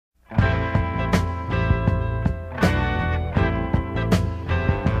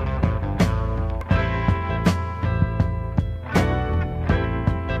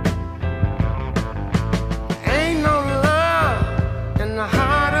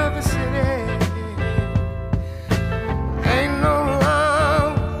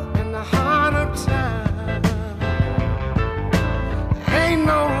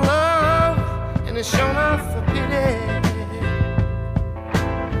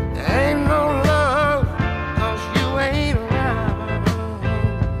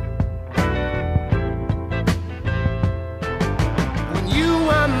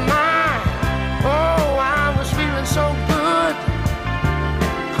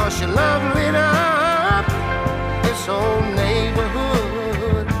'cause your love lit up this whole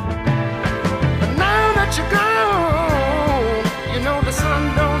neighborhood. But now that you're gone, you know the sun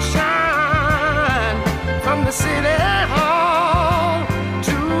don't shine from the city hall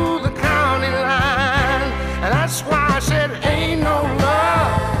to the county line. And that's why I said ain't no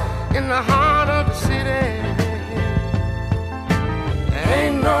love in the heart of the city.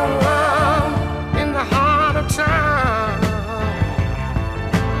 Ain't no love in the heart of town.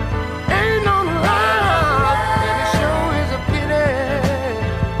 Ain't no love, and it sure is a pity.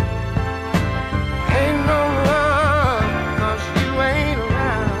 Ain't no love, 'cause you ain't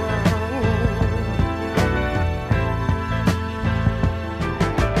around.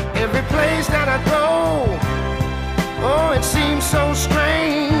 Every place that I go, oh, it seems so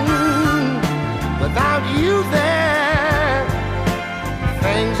strange. Without you there,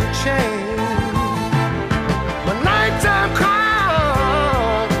 things have changed. When nighttime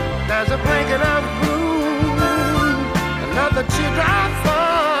comes, there's a blanket of blue, another teardrop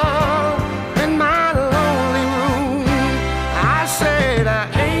falls in my lonely room. I say there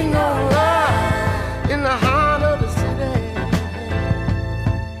ain't no love in the heart of the city.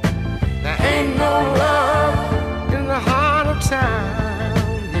 There ain't no love in the heart of town.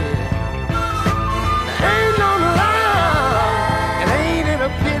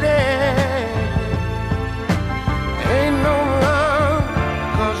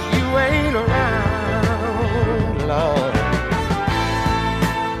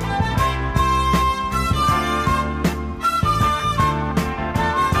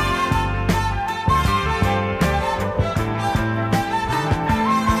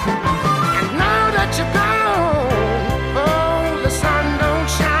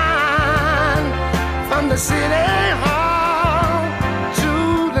 The city hall to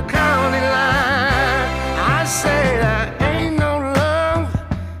the county line. I say there ain't no love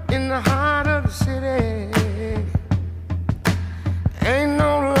in the heart of the city. Ain't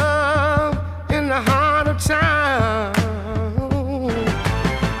no love in the heart of town.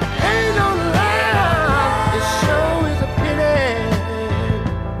 Ain't no love, it sure is a pity.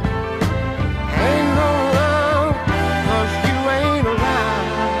 Ain't no love, 'cause you ain't around.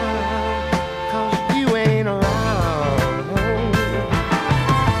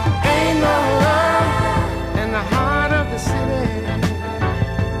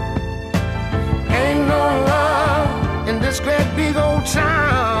 This great big old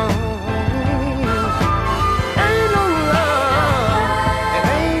town. Ain't no love, and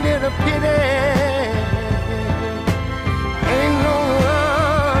ain't it a pity? Ain't no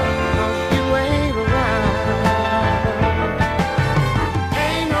love, 'cause you ain't around.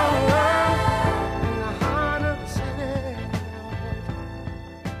 Ain't no love in the heart of the city.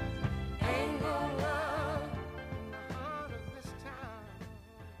 Ain't no love in the heart of this town.